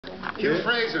Hugh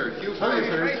Fraser.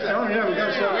 Oh, yeah, we've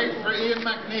got to Wait for Ian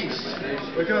McNeice.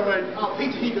 We're going to wait. Oh,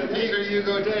 Peter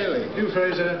Hugo Daly. Hugh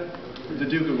Fraser, the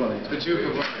Duke of Wellington. The Duke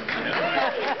of Wellington.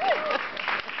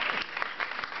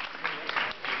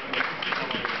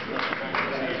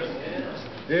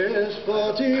 Here's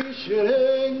 40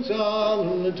 shillings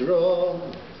on the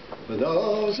drum for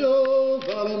those who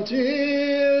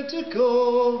volunteer to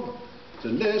come to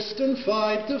list and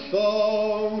fight the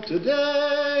foe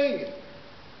today,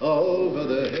 over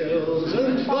the hills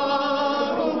and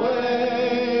far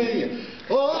away,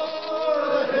 o'er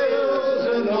the hills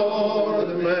and o'er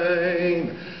the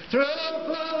main, through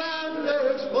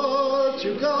Flanders,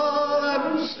 Portugal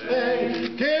and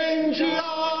Spain. King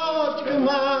George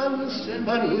commands and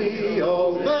we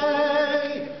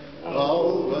obey,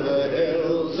 over the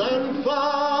hills and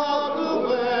far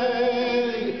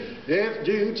away. If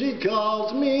duty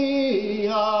calls me,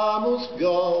 I must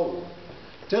go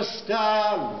to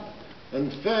stand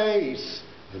and face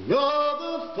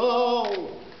another foe,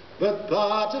 but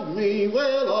part of me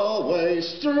will always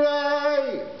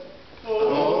stray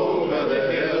over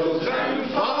the hills and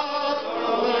far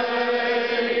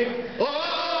away,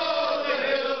 o'er the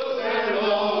hills and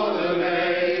o'er the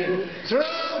main, through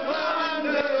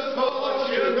Flanders,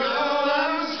 Portugal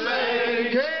and Spain.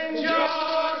 King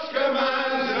George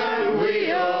commands and we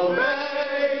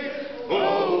obey,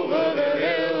 over the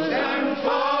hills and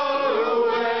far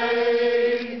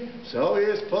away. So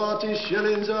here's 40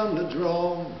 shillings on the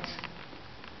drum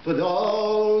for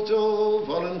those who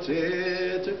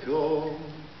volunteer to come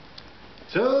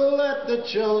to let the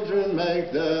children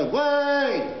make their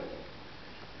way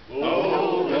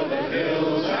over the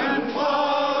hills and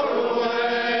far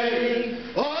away,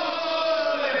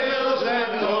 o'er the hills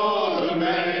and o'er the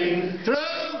main, through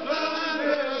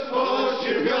Flanders,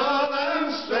 Portugal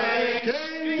and Spain.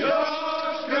 King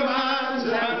George commands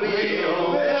and we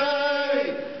obey,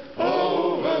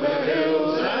 over the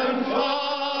hills and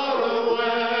far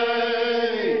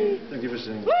away. Thank you for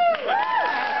singing.